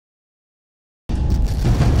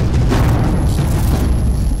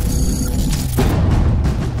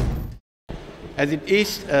As it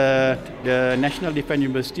is, the National Defence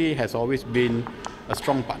University has always been a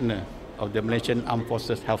strong partner of the Malaysian Armed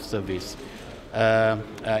Forces Health Service.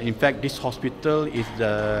 In fact, this hospital is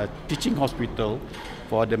the teaching hospital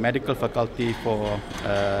for the medical faculty for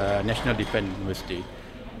National Defence University.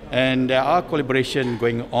 And there are collaboration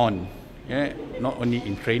going on, not only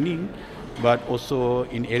in training, but also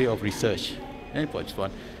in area of research.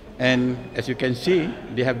 And as you can see,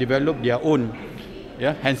 they have developed their own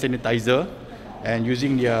hand sanitizer and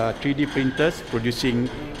using their 3D printers, producing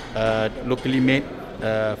locally made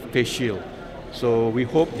face shield. So we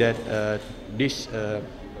hope that this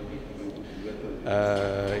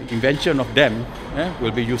invention of them will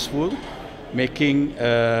be useful, making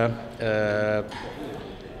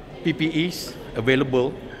PPEs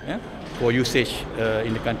available for usage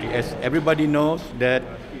in the country. As everybody knows that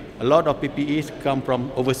a lot of PPEs come from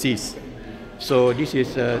overseas. So this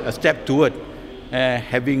is a step toward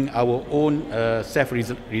having our own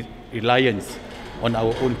self-reliance on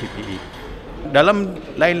our own PPE. Dalam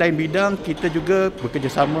lain-lain bidang, kita juga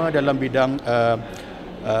bekerjasama dalam bidang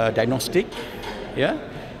diagnostik.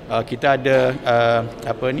 Kita ada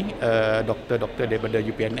doktor-doktor daripada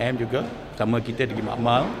UPNM juga sama kita di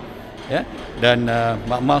Makmal. Dan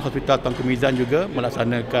Makmal Hospital Tuanku Mizan juga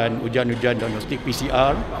melaksanakan ujian-ujian diagnostik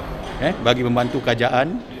PCR bagi membantu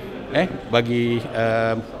kerajaan bagi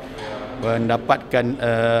mendapatkan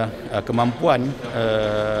kemampuan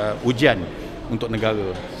ujian untuk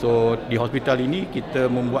negara. So di hospital ini kita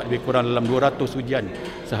membuat lebih kurang dalam 200 ujian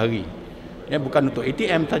sehari. Bukan untuk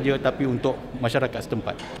ATM saja tapi untuk masyarakat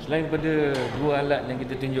setempat. Selain pada dua alat yang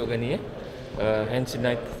kita tunjukkan ni, hand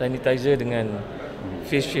sanitizer dengan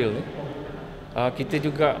face shield, kita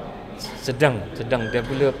juga sedang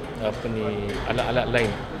develop alat-alat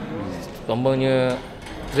lain. Contohnya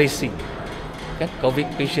tracing. Kan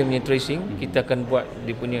COVID patient punya tracing, kita akan buat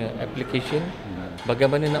dia punya application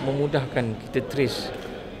bagaimana nak memudahkan kita trace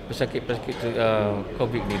pesakit-pesakit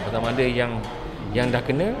COVID ni. Pertama ada yang dah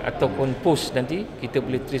kena ataupun post nanti kita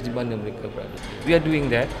boleh trace di mana mereka berada. We are doing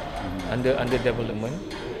that under development,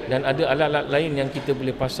 dan ada alat-alat lain yang kita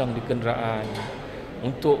boleh pasang di kenderaan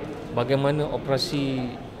untuk bagaimana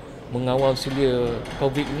operasi mengawal selia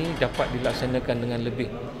COVID ni dapat dilaksanakan dengan lebih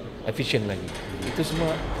efisien lagi. Itu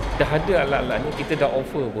semua dah ada alat-alatnya, kita dah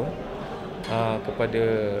offer pun kepada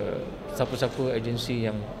siapa-siapa agensi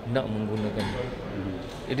yang nak menggunakan.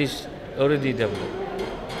 It is already developed.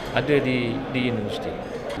 Ada di universiti.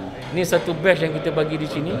 Ini satu batch yang kita bagi di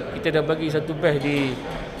sini. Kita dah bagi satu batch di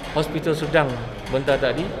Hospital Sedang bentar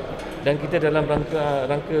tadi, dan kita dalam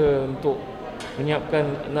rangka untuk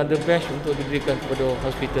menyiapkan another batch untuk diberikan kepada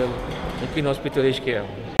hospital, mungkin hospital HKL.